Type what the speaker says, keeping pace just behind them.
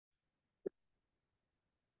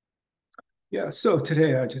Yeah, so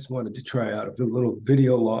today I just wanted to try out a little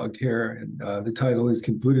video log here, and the title is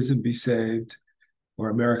Can Buddhism Be Saved or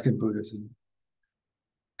American Buddhism?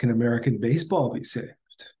 Can American baseball be saved?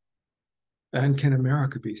 And can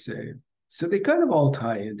America be saved? So they kind of all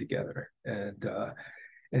tie in together. And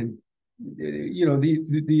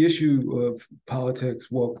the issue of politics,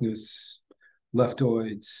 wokeness,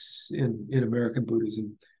 leftoids in American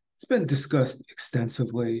Buddhism, it's been discussed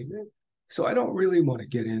extensively. So I don't really want to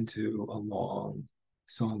get into a long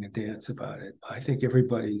song and dance about it. I think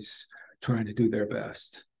everybody's trying to do their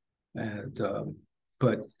best, and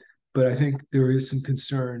but but I think there is some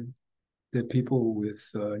concern that people with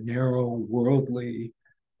narrow worldly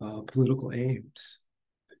political aims,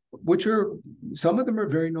 which are some of them are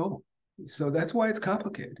very noble. So that's why it's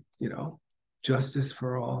complicated, justice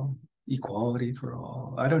for all, equality for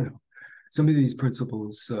all. I don't know. Some of these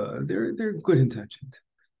principles, they're good intentioned.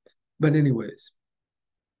 But anyways,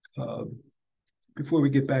 uh, before we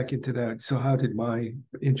get back into that, so how did my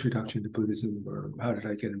introduction to Buddhism, or how did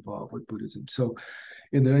I get involved with Buddhism? So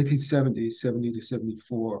in the 1970s, 70 to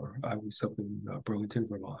 74, I was up in Burlington,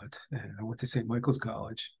 Vermont, and I went to St. Michael's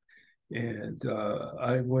College. And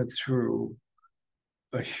I went through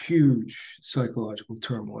a huge psychological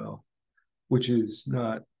turmoil, which is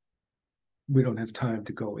not, we don't have time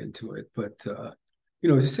to go into it. But,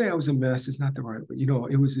 to say I was a mess is not the right way.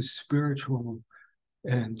 It was a spiritual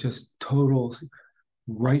and just total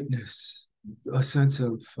rightness. A sense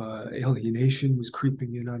of alienation was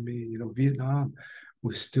creeping in on me. Vietnam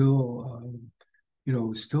was still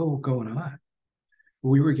going on.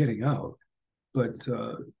 We were getting out, but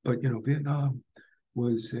Vietnam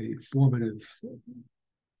was a formative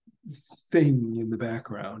thing in the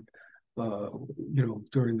background,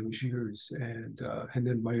 during those years. And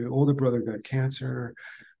then my older brother got cancer.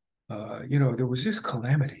 There was just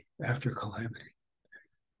calamity after calamity.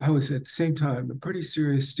 I was at the same time a pretty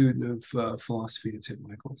serious student of philosophy at St.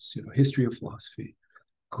 Michael's, history of philosophy.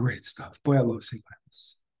 Great stuff. Boy, I love St.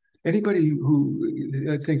 Michael's. Anybody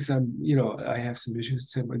who thinks I have some issues at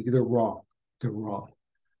St. Michael's, they're wrong. They're wrong.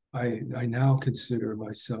 I now consider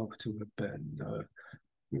myself to have been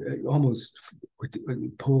almost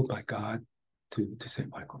pulled by God to St.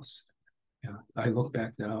 Michael's. Yeah, I look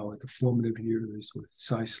back now at the formative years with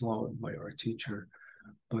Cy Sloan, my art teacher,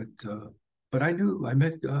 but I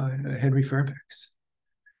met Henry Fairbanks.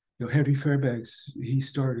 Henry Fairbanks, he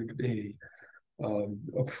started a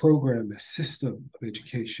program, a system of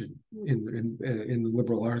education in the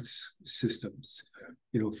liberal arts systems,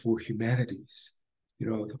 for humanities,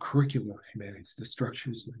 the curriculum of humanities, the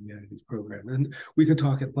structures of the humanities program. And we can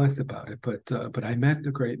talk at length about it, but I met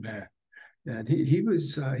the great man, and he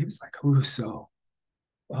was like Rousseau.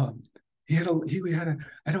 He had a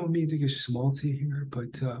I don't mean to get schmaltzy here,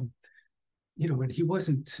 but and he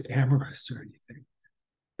wasn't amorous or anything,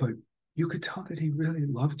 but you could tell that he really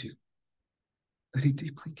loved you, that he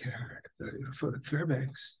deeply cared. For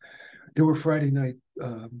Fairbanks, there were Friday night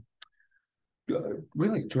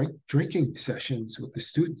really drinking sessions with the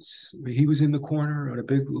students. He was in the corner on a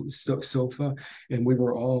big sofa, and we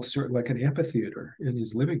were all sort of like an amphitheater in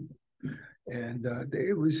his living room. And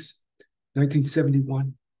it was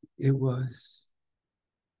 1971. It was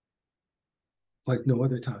like no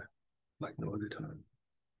other time, like no other time.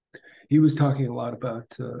 He was talking a lot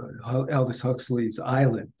about Aldous Huxley's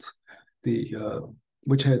Island, the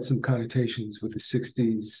which had some connotations with the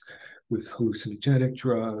 60s, with hallucinogenic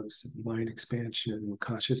drugs, mind expansion,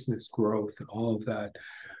 consciousness growth, and all of that.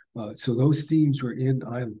 So those themes were in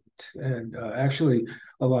Island, and actually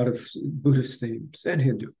a lot of Buddhist themes and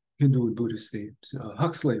Hindu and Buddhist themes.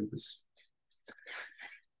 Huxley was,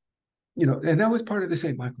 and that was part of the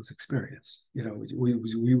St. Michael's experience. We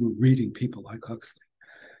were reading people like Huxley.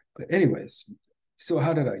 But anyways, so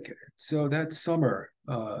how did I get it? So that summer,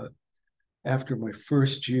 after my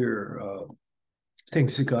first year,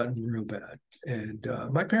 things had gotten real bad, and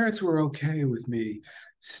my parents were okay with me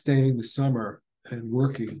staying the summer and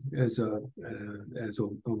working as a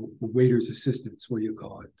waiter's assistant. What do you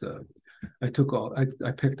call it?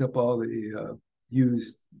 I picked up all the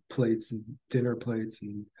used plates and dinner plates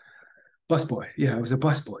and busboy. Yeah, I was a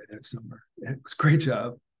busboy that summer. It was a great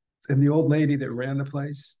job. And the old lady that ran the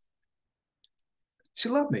place, she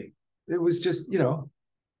loved me. It was just,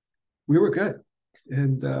 we were good.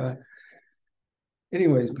 And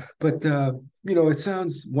anyways, but it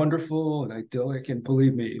sounds wonderful and idyllic. And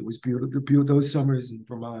believe me, it was beautiful. Those summers in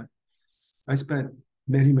Vermont, I spent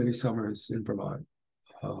many, many summers in Vermont.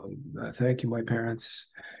 Thank you, my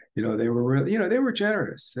parents. They were really, they were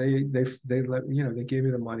generous. They let, they gave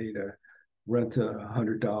me the money to rent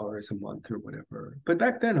 $100 a month or whatever. But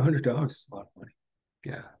back then, $100 is a lot of money.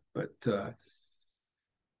 Yeah, but but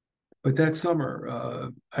that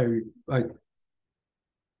summer, I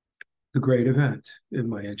the great event in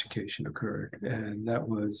my education occurred, and that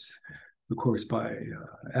was the course by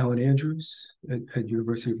Alan Andrews at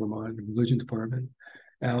University of Vermont, the religion department.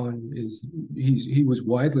 Alan he was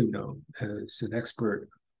widely known as an expert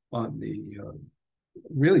on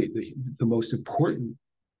really the most important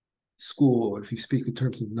school, if you speak in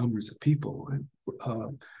terms of numbers of people.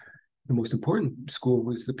 The most important school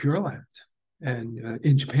was the Pure Land, and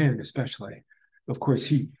in Japan especially. Of course,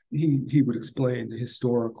 he would explain the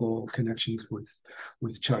historical connections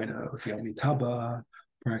with China, with the Amitabha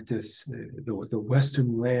practice, the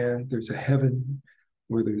Western land. There's a heaven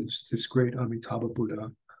where there's this great Amitabha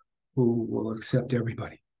Buddha who will accept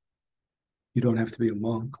everybody. You don't have to be a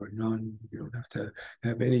monk or nun. You don't have to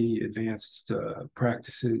have any advanced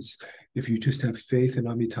practices. If you just have faith in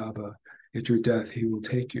Amitabha, at your death, he will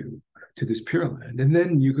take you to this Pure Land, and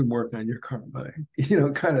then you can work on your karma.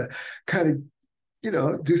 Kind of,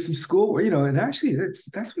 do some school. And actually,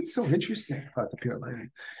 that's what's so interesting about the Pure Land,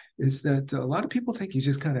 is that a lot of people think you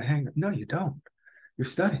just kind of hang. No, you don't. You're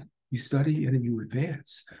studying. You study and then you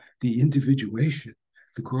advance. The individuation,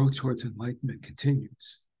 the growth towards enlightenment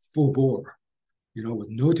continues full bore. With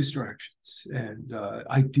no distractions and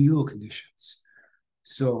ideal conditions.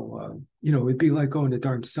 So, it'd be like going to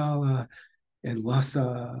Dharamsala and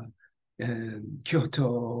Lhasa and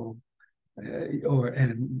Kyoto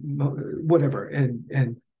and whatever,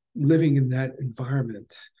 and living in that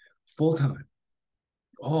environment full time,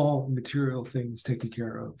 all material things taken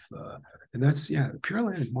care of. And that's, Pure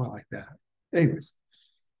Land is more like that. Anyways,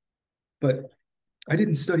 but I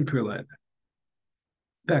didn't study Pure Land.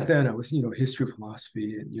 Back then I was, history of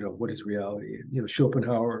philosophy and, what is reality? And,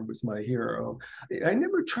 Schopenhauer was my hero. I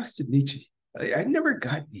never trusted Nietzsche. I never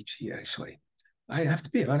got Nietzsche, actually. I have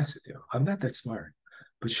to be honest with you. I'm not that smart.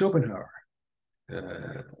 But Schopenhauer,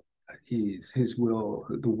 his will,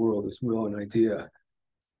 the world is will and idea,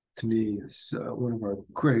 to me is one of our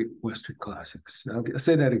great Western classics. I'll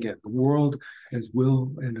say that again. The World as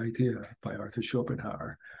Will and Idea by Arthur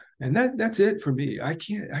Schopenhauer. And that's it for me. I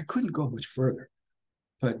couldn't go much further.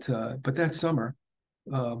 But that summer,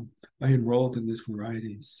 I enrolled in this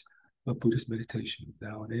varieties of Buddhist meditation with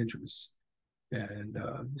Alan Andrews, and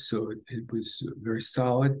so it was very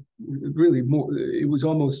solid. Really, it was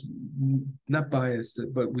almost not biased,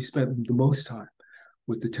 but we spent the most time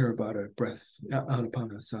with the Theravada breath,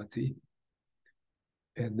 Anapanasati,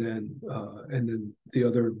 and then the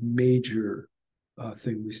other major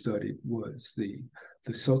thing we studied was the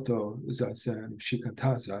Soto Zazen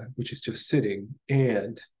Shikantaza, which is just sitting,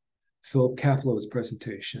 and Philip Kaplow's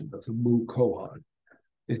presentation of the Mu Koan.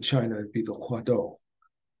 In China, it'd be the Huado.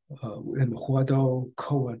 And the Huado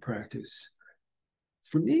Koan practice,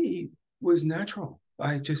 for me, was natural.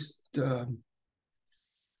 It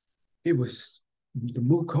was the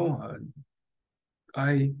Mu Koan.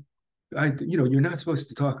 You're not supposed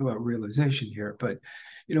to talk about realization here, but,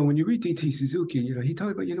 when you read D.T. Suzuki, he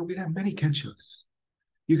talked about, we'd have many kenshos.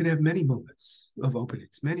 You can have many moments of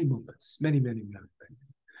openings, many moments, many, many, many.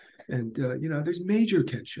 And, there's major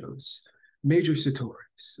kenshos, major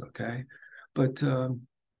satoris, okay? But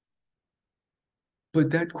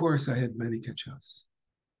that course, I had many kenshos,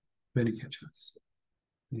 many kenshos.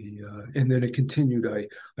 And then it continued.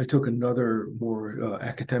 I took another more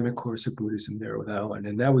academic course of Buddhism there with Alan,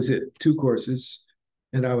 and that was it. 2 courses,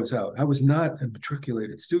 and I was out. I was not a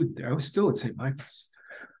matriculated student there. I was still at St. Michael's.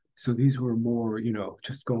 So these were more,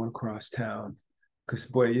 just going across town. Because,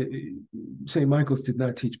 boy, St. Michael's did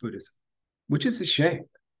not teach Buddhism, which is a shame.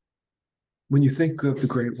 When you think of the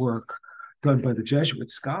great work done by the Jesuit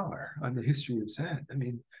scholar on the history of Zen, I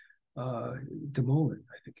mean, Demolin,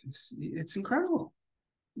 I think it's incredible.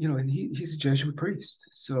 And he's a Jesuit priest.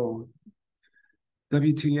 So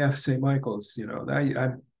WTF St. Michael's,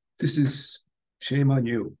 this is shame on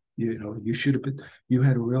you. You should have been, you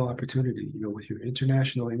had a real opportunity, with your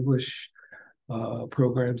international English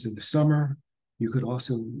programs in the summer. You could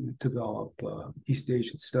also develop East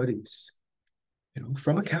Asian studies,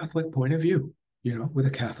 from a Catholic point of view, with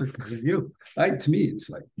a Catholic point of view. To me, it's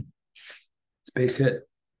like, it's base hit,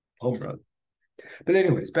 home run. But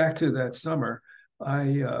anyways, back to that summer,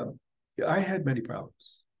 I had many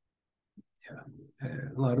problems. Yeah,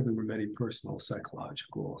 a lot of them were many personal,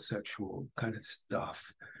 psychological, sexual kind of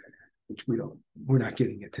stuff, which we're not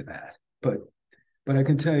getting into that. But I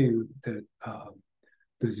can tell you that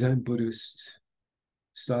the Zen Buddhist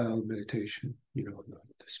style of meditation, the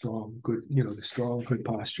strong, good, the strong, good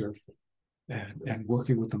posture, and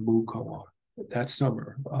working with the Mu Koan that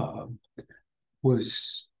summer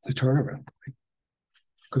was the turnaround point,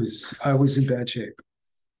 because I was in bad shape.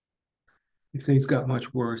 If things got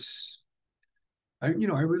much worse, I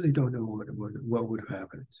really don't know what would have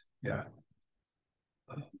happened. Yeah.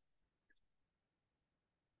 Uh,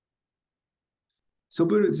 so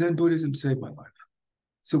Zen Buddhism saved my life.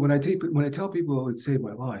 So when I tell people it saved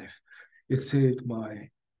my life, it saved my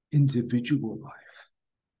individual life,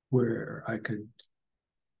 where I could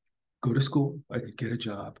go to school, I could get a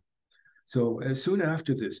job. So as soon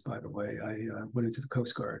after this, by the way, I went into the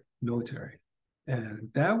Coast Guard military, and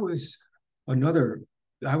that was another.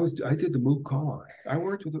 I did the move call. I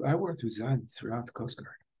worked with Zen throughout the Coast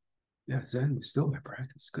Guard. Yeah, Zen was still my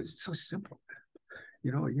practice because it's so simple.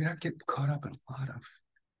 You're not getting caught up in a lot of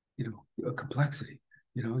complexity.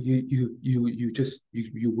 You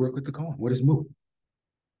work with the koan. What is mu?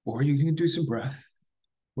 Or you can do some breath,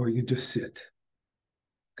 or you can just sit.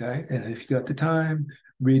 Okay, and if you got the time,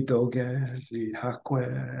 read Dogen, read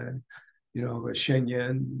Hakuin,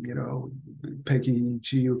 Shenyan, Peggy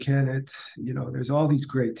Jiu Canet. There's all these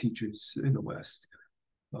great teachers in the West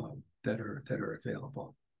that are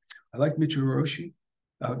available. I like Michiru Roshi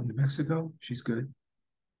out in New Mexico. She's good.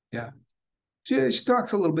 Yeah, she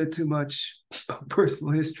talks a little bit too much about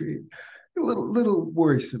personal history. A little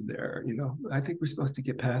worrisome there. I think we're supposed to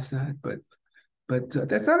get past that, but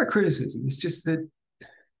that's not a criticism. It's just that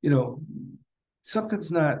you know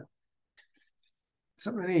something's not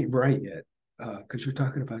something ain't right yet because you're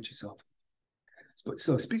talking about yourself.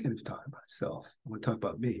 So speaking of talking about yourself, I want to talk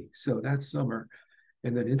about me. So that summer,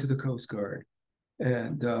 and then into the Coast Guard,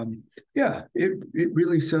 and yeah, it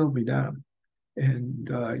really settled me down. And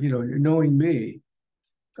knowing me,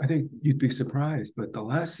 I think you'd be surprised, but the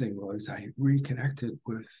last thing was I reconnected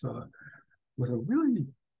with a really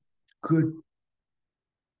good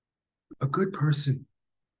a good person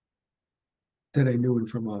that I knew in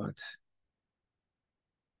Vermont,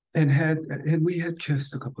 and we had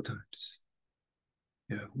kissed a couple of times.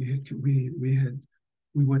 Yeah, we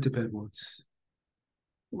went to bed once.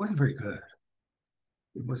 It wasn't very good.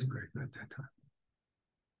 It wasn't very good that time.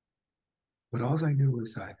 But all I knew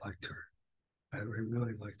was I liked her. I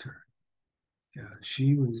really liked her. Yeah,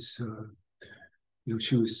 she was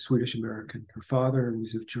Swedish American. Her father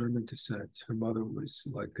was of German descent. Her mother was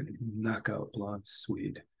like a knockout blonde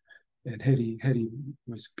Swede. And Hetty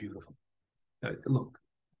was beautiful. Look,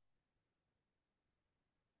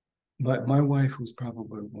 my wife was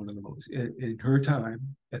probably one of the most, in her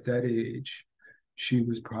time, at that age, she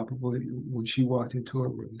was probably, when she walked into a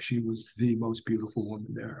room, she was the most beautiful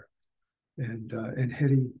woman there. And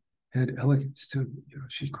Hetty had elegance too.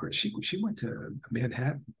 She went to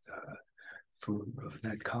Manhattan for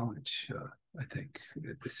that college. I think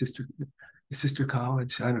the sister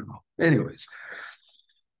college. I don't know. Anyways,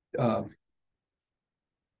 um,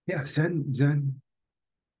 yeah, Zen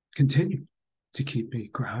continued to keep me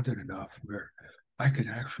grounded enough where I could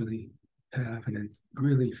actually have a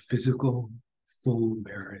really physical, full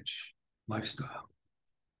marriage lifestyle.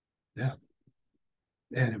 Yeah,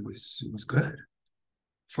 and it was good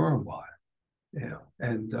for a while. Yeah,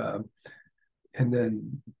 and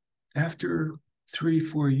then after 3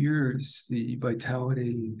 4 years, the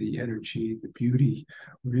vitality, the energy, the beauty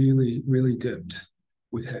really really dipped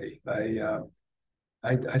with Hetty.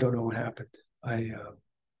 I don't know what happened.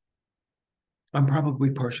 I'm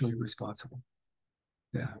probably partially responsible.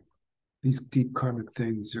 Yeah, these deep karmic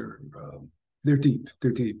things are they're deep.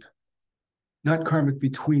 They're deep. Not karmic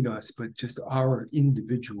between us, but just our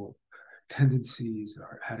individual tendencies,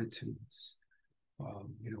 our attitudes,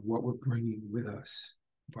 what we're bringing with us,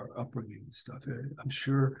 our upbringing and stuff. I'm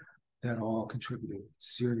sure that all contributed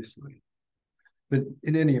seriously. But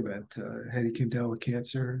in any event, Hetty came down with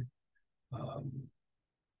cancer, um,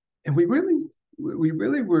 and we really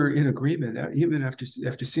were in agreement. Even after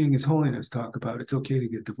seeing His Holiness talk about it's okay to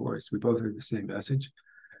get divorced, we both heard the same message,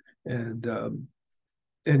 and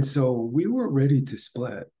so we were ready to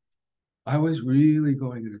split. I was really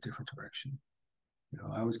going in a different direction.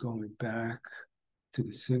 I was going back to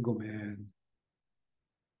the single man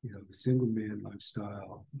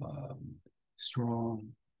lifestyle, strong,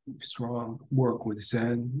 strong work with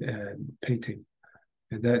Zen and painting,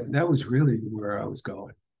 and that was really where I was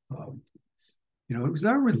going. Um, it was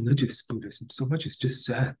not religious Buddhism so much as just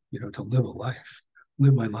Zen. To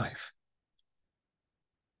live my life.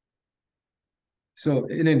 So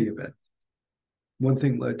in any event, one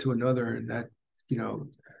thing led to another, and that you know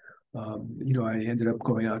I ended up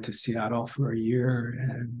going out to Seattle for a year,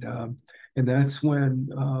 and that's when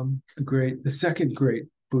the second great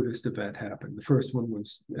Buddhist event happened. The first one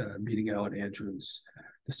was meeting Alan Andrews,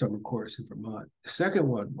 the summer course in Vermont. The second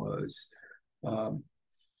one was um,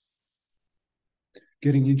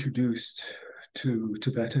 getting introduced to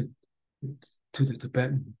Tibetan to the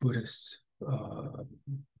Tibetan Buddhists uh,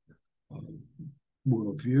 um,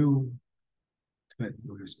 worldview, Tibetan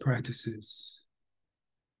Buddhist practices,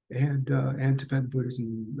 and Tibetan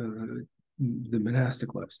Buddhism, the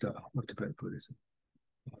monastic lifestyle of Tibetan Buddhism.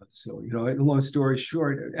 So, long story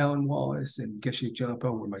short, Alan Wallace and Geshe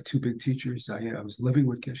Jampa were my two big teachers. I was living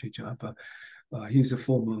with Geshe Jampa. He was a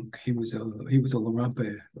full monk. He was a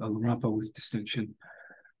Larampa with distinction.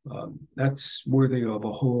 That's worthy of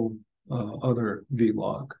a whole other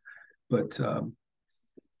vlog. But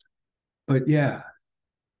yeah,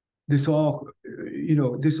 this all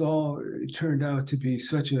this all turned out to be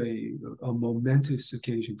such a momentous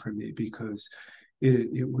occasion for me because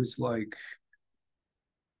it was like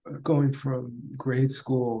going from grade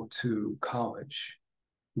school to college.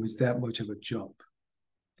 It was that much of a jump.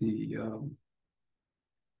 The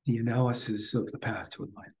analysis of the path to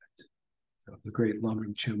enlightenment, the great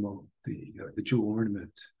Lamrim Chenmo, the jewel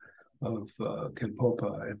ornament of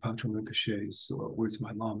Kenpopa and Panchen Rinpoche's words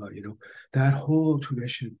my Lama, that whole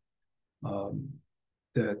tradition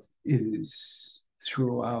that is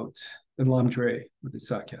throughout, and Lamdre with the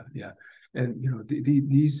Sakya, yeah, and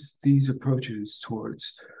these approaches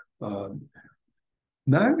towards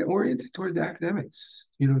not oriented toward the academics.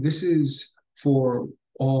 This is for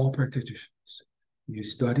all practitioners. You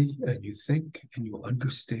study and you think and you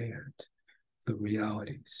understand the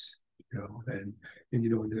realities. In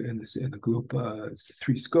the group, it's the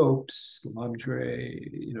three scopes, the Lamdre,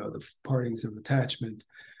 the partings of attachment,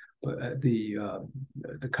 but the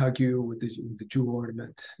kagyu with the jewel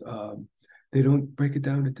ornament. They don't break it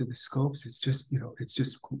down into the scopes. It's just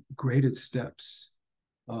graded steps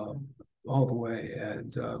all the way,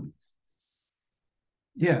 and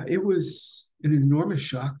yeah, it was an enormous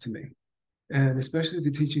shock to me, and especially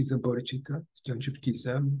the teachings of bodhicitta, Janchupki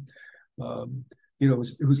Zen. It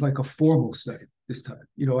was like a formal study this time.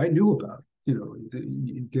 I knew about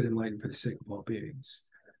you get enlightened for the sake of all beings,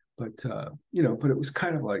 but but it was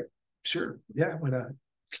kind of like, sure, yeah, why not?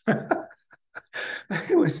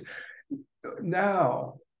 It was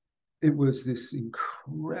now. It was this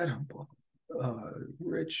incredible,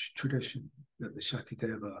 rich tradition that the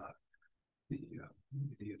Shantideva, the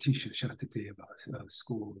Atisha Shantideva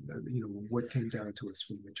school, what came down to us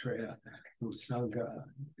from Maitreya, Sangha,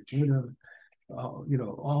 Arjuna,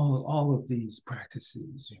 all of these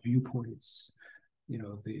practices, viewpoints,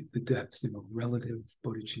 the depth, relative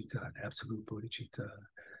bodhicitta and absolute bodhicitta,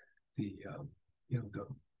 the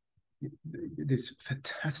this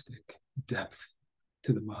fantastic depth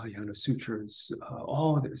to the Mahayana sutras.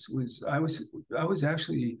 All of this I was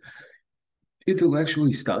actually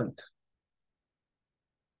intellectually stunned.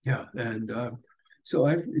 Yeah, and so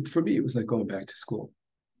for me it was like going back to school,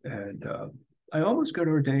 and I almost got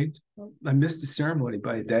ordained. I missed the ceremony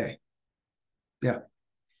by a day. Yeah,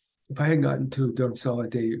 if I had gotten to Dharamsala a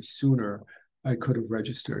day sooner, I could have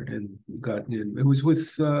registered and gotten in. It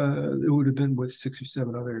would have been with 6 or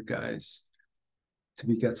 7 other guys to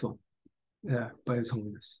be Getzel. Yeah, by His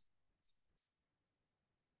Holiness.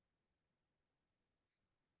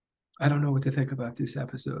 I don't know what to think about this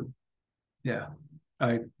episode. Yeah,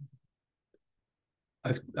 I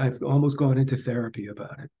I've almost gone into therapy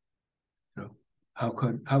about it. How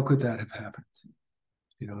could that have happened?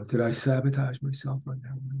 Did I sabotage myself on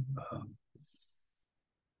that one?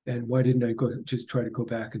 And why didn't I just try to go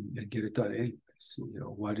back and get it done anyways?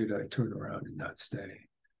 Why did I turn around and not stay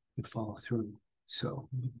and follow through? So,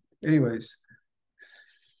 anyways,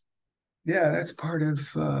 yeah, that's part of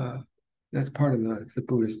the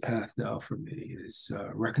Buddhist path now for me, is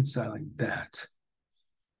reconciling that.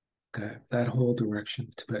 Okay, that whole direction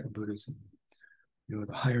of Tibetan Buddhism.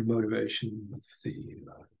 The higher motivation of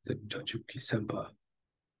the Janchukki Sempa,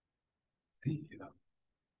 the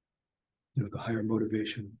higher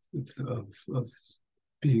motivation of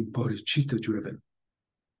being bodhicitta driven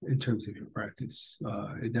in terms of your practice.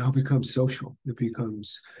 It now becomes social. It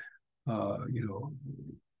becomes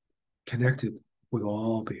connected with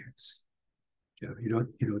all beings. You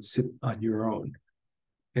don't sit on your own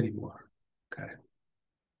anymore. Okay.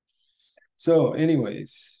 So,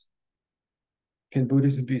 anyways, can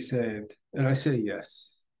Buddhism be saved? And I say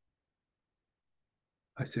yes.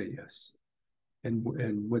 I say yes. And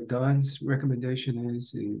what Don's recommendation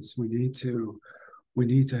is we need to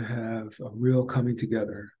have a real coming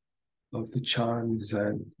together of the Chan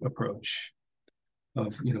Zen approach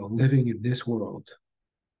of living in this world,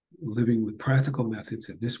 living with practical methods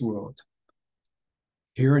in this world,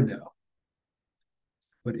 here and now,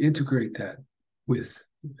 but integrate that with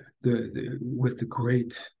the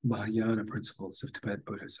great Mahayana principles of Tibetan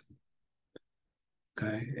Buddhism.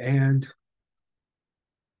 Okay, and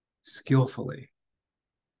skillfully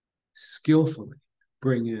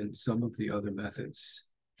bring in some of the other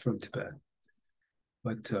methods from Tibet.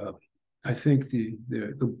 But I think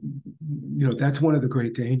that's one of the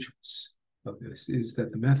great dangers of this, is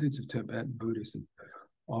that the methods of Tibetan Buddhism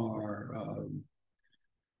are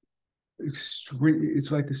extreme.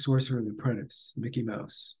 It's like the Sorcerer and the Apprentice, Mickey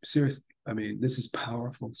Mouse. Seriously, I mean, this is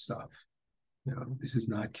powerful stuff. This is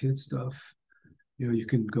not kid stuff. You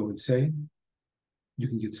can go insane, you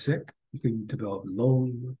can get sick, you can develop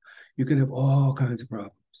lung, you can have all kinds of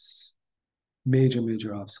problems,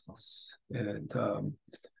 major obstacles. And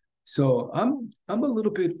so I'm a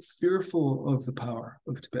little bit fearful of the power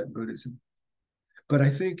of Tibetan Buddhism. But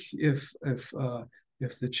I think if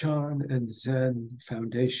the Chan and Zen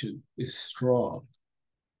foundation is strong,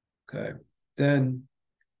 okay, then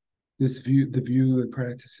the view and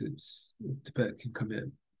practices of Tibet can come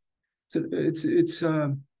in. So it's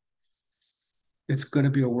going to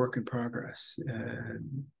be a work in progress,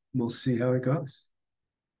 and we'll see how it goes.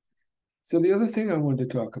 So the other thing I wanted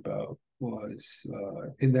to talk about was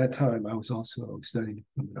in that time I was also studying to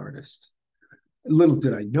become an artist. Little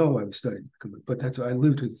did I know I was studying to become, but that's why I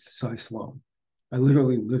lived with Cy Sloan. I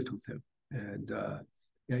literally lived with him, and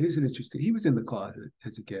yeah, he's an interesting. He was in the closet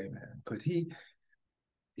as a gay man, but he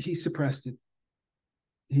suppressed it.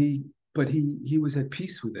 He was at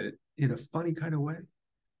peace with it in a funny kind of way.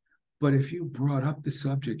 But if you brought up the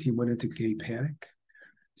subject, he went into gay panic.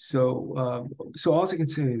 So all I can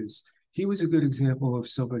say is he was a good example of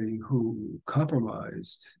somebody who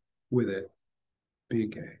compromised with it being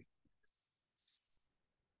gay,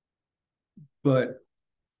 but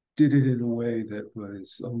did it in a way that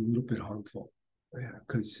was a little bit harmful. Yeah,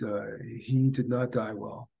 because he did not die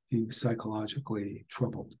well. He was psychologically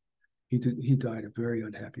troubled. He died a very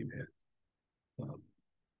unhappy man. Um,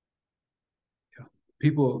 yeah,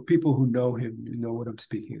 people who know him know what I'm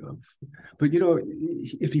speaking of. But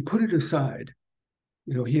if he put it aside,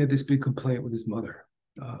 he had this big complaint with his mother,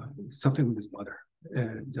 something with his mother,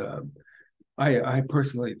 and I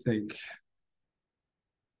personally think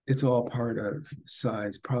it's all part of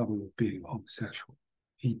Cy's problem of being homosexual.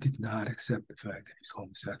 He did not accept the fact that he's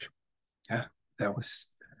homosexual. Yeah, that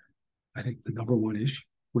was, I think, the number one issue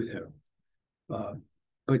with him. But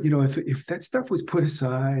if that stuff was put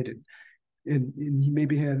aside and he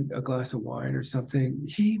maybe had a glass of wine or something,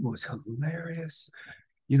 he was hilarious.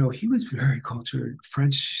 He was very cultured,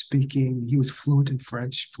 French speaking. He was fluent in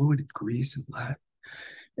French, fluent in Greece and Latin,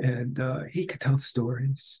 and he could tell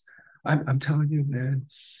stories. I'm telling you, man,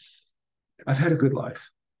 I've had a good life.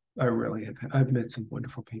 I really have. I've met some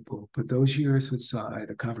wonderful people, but those years with Cy,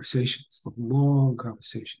 the conversations, the long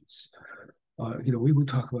conversations, we would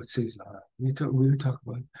talk about Cézanne. We would talk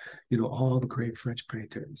about, all the great French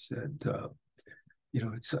painters, and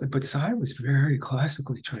but Cy was very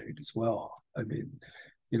classically trained as well. I mean,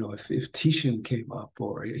 if Titian came up,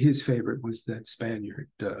 or his favorite was that Spaniard,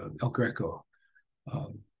 El Greco,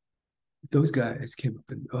 those guys came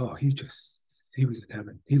up and he was in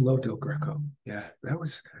heaven. He loved El Greco. Yeah, that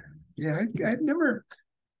was, yeah, I never,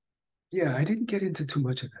 yeah, I didn't get into too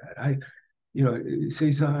much of that.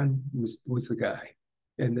 Cezanne was the guy.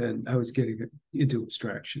 And then I was getting into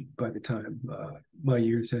abstraction by the time my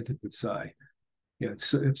years ended with Cy. Yeah,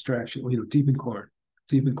 so abstraction, Diebenkorn.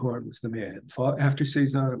 Diebenkorn was the man. After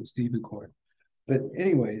Cezanne, it was Diebenkorn. But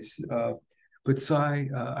anyways, but Cy,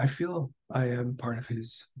 I feel I am part of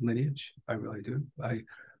his lineage. I really do.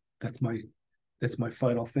 That's my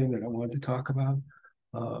final thing that I wanted to talk about.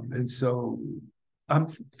 And so I'm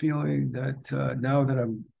feeling that now that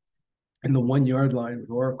I'm in the 1 yard line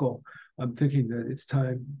with Oracle, I'm thinking that it's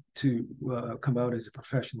time to come out as a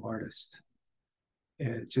professional artist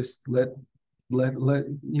and just let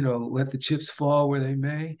the chips fall where they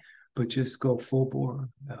may, but just go full bore.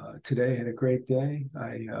 Today I had a great day.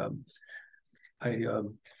 I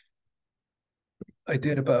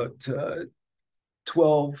did about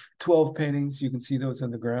 12 paintings. You can see those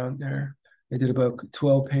on the ground there. I did about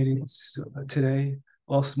 12 paintings today,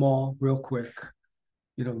 all small, real quick.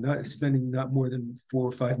 Not spending not more than 4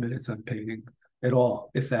 or 5 minutes on painting at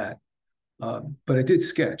all, if that. But I did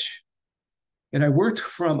sketch, and I worked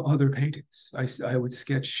from other paintings. I would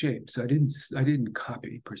sketch shapes. I didn't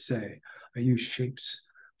copy per se. I used shapes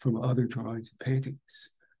from other drawings and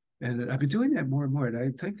paintings, and I've been doing that more and more. And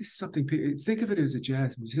I think this is something. Think of it as a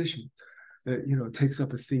jazz musician that takes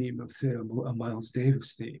up a theme of, say, a Miles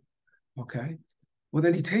Davis theme. Okay, well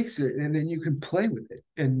then he takes it, and then you can play with it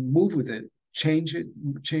and move with it, change it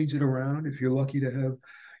around. If you're lucky to have,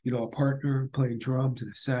 a partner playing drums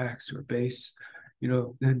and a sax or a bass,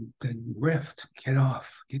 then riff, get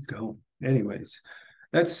off, get going. Anyways,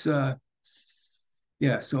 that's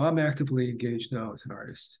yeah. So I'm actively engaged now as an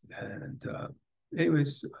artist, and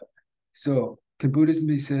Anyways, so can Buddhism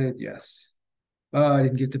be saved? Yes. Oh, I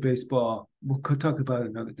didn't get to baseball. We'll talk about it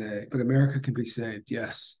another day. But America can be saved.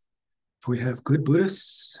 Yes. If we have good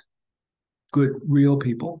Buddhists, good real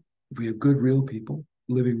people, if we have good real people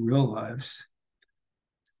living real lives,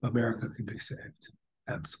 America can be saved.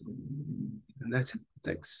 Absolutely. And that's it.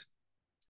 Thanks.